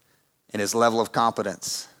 in his level of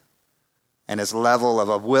competence, and his level of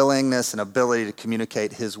a willingness and ability to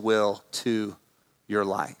communicate his will to your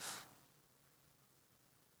life?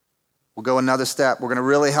 We'll go another step. We're going to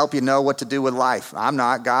really help you know what to do with life. I'm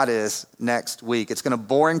not, God is, next week. It's going to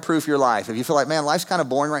boring proof your life. If you feel like, man, life's kind of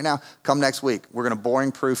boring right now, come next week. We're going to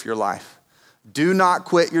boring proof your life. Do not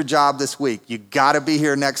quit your job this week. You got to be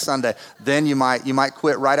here next Sunday. Then you might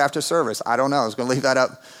quit right after service. I don't know. I was going to leave that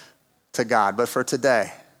up to God. But for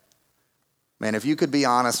today, man, if you could be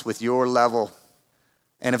honest with your level,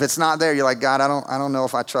 and if it's not there, you're like, God, I don't know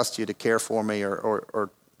if I trust you to care for me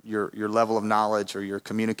or your level of knowledge or your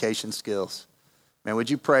communication skills. Man, would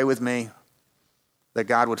you pray with me that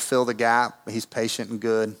God would fill the gap? He's patient and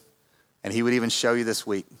good, and he would even show you this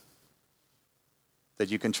week that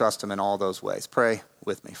you can trust him in all those ways. Pray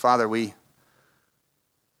with me. Father,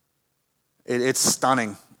 it's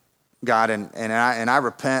stunning, God, and I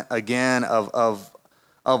repent again of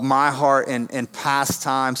my heart in past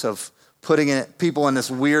times of putting people in this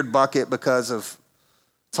weird bucket because of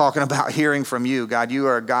talking about hearing from you. God, you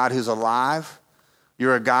are a God who's alive.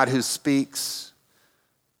 You're a God who speaks.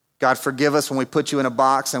 God, forgive us when we put you in a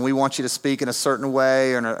box and we want you to speak in a certain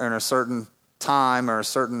way or in a certain time or a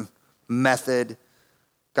certain method.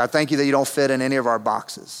 God, thank you that you don't fit in any of our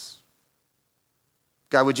boxes.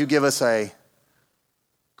 God, would you give us a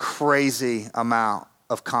crazy amount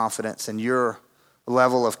of confidence in your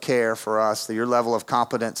level of care for us, your level of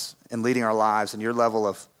competence in leading our lives, and your level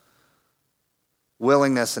of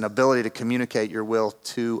willingness and ability to communicate your will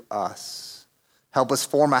to us. Help us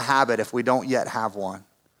form a habit, if we don't yet have one,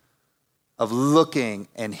 of looking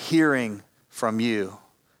and hearing from you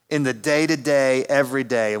in the day-to-day, every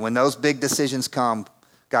day. And when those big decisions come,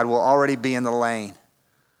 God, will already be in the lane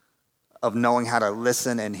of knowing how to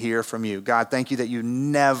listen and hear from you. God, thank you that you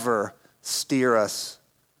never steer us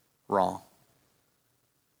wrong.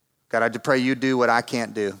 God, I pray you do what I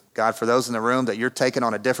can't do. God, for those in the room that you're taking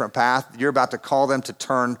on a different path, you're about to call them to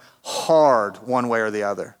turn hard one way or the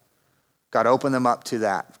other. God, open them up to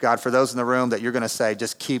that. God, for those in the room that you're going to say,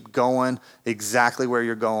 just keep going exactly where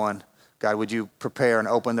you're going. God, would you prepare and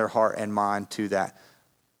open their heart and mind to that?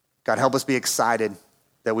 God, help us be excited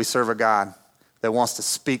that we serve a God that wants to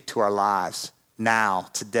speak to our lives now,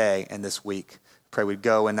 today, and this week. Pray we'd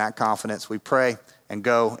go in that confidence. We pray and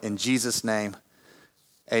go in Jesus' name.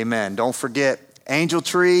 Amen. Don't forget Angel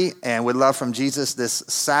Tree and With Love from Jesus this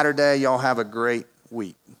Saturday. Y'all have a great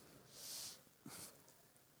week.